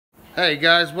Hey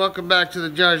guys, welcome back to the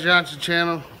Josh Johnson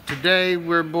channel. Today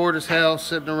we're bored as hell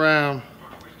sitting around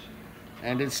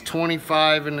and it's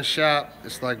 25 in the shop.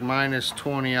 It's like minus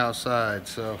 20 outside,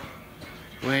 so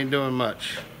we ain't doing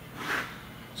much.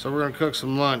 So we're gonna cook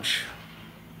some lunch.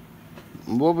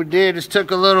 And what we did is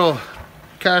took a little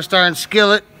cast iron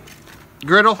skillet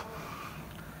griddle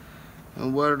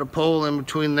and welded a pole in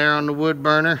between there on the wood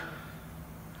burner,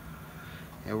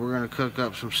 and we're gonna cook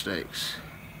up some steaks.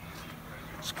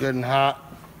 It's good and hot.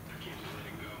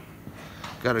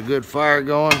 Got a good fire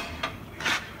going.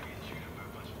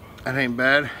 That ain't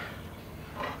bad.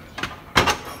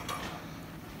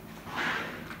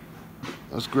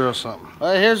 Let's grill something. All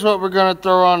right, here's what we're gonna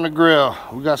throw on the grill.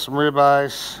 We got some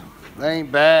ribeyes. They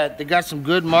ain't bad. They got some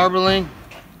good marbling.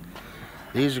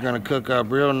 These are gonna cook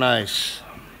up real nice.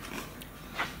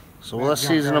 So let's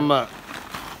season them up.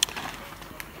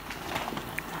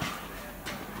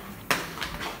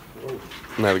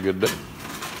 Not a good day.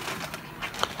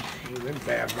 Them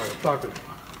bad motherfuckers.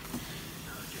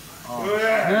 Oh,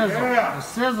 yeah, sizzle. Yeah. The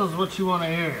sizzle's what you want to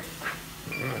hear.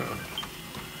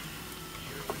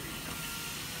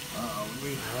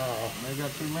 They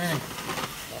got too many.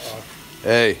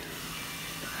 Hey,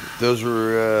 those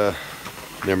were,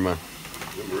 never mind.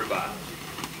 Ribeye.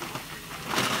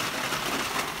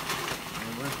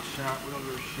 Where's the shot? We don't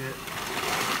do shit.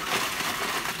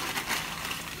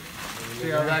 See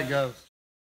how that goes.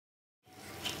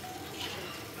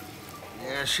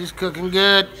 Yeah, she's cooking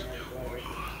good.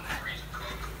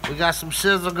 We got some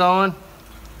sizzle going.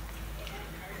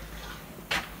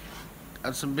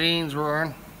 Got some beans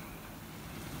roaring.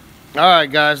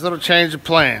 Alright guys, little change of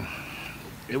plan.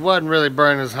 It wasn't really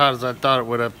burning as hot as I thought it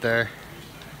would up there.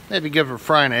 Maybe good for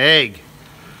frying an egg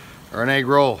or an egg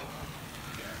roll.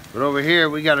 But over here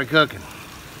we got it cooking.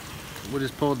 We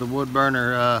just pulled the wood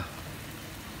burner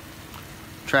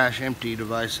trash empty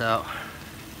device out.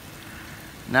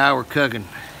 Now we're cooking.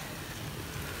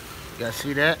 You guys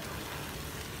see that?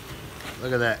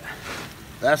 Look at that.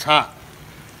 That's hot.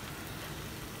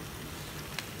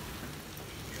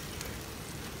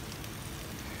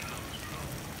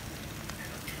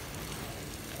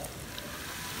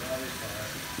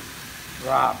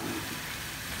 Rob.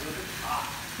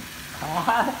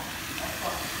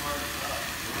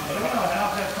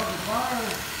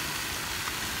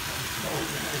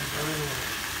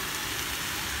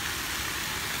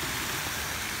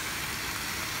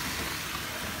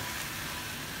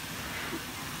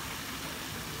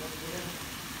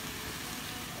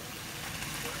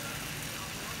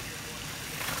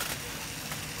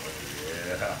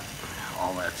 Yeah,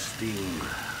 all that steam.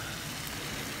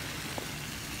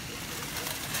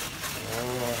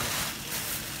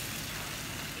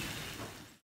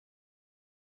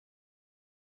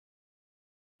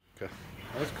 Okay.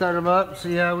 Let's cut them up and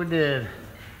see how we did.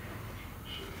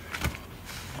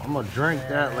 I'm gonna drink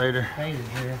that later. Ain't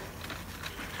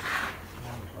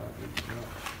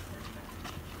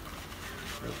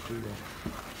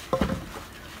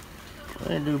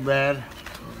too bad.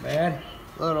 Not bad.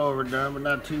 A little overdone, but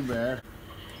not too bad.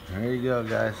 There you go,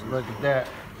 guys. Look at that.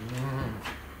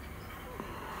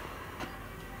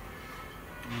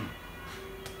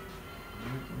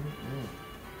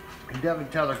 You can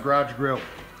definitely tell it's garage grill.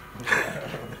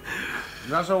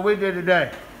 That's what we did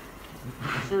today.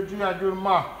 See what you gotta do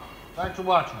tomorrow. Thanks for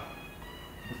watching.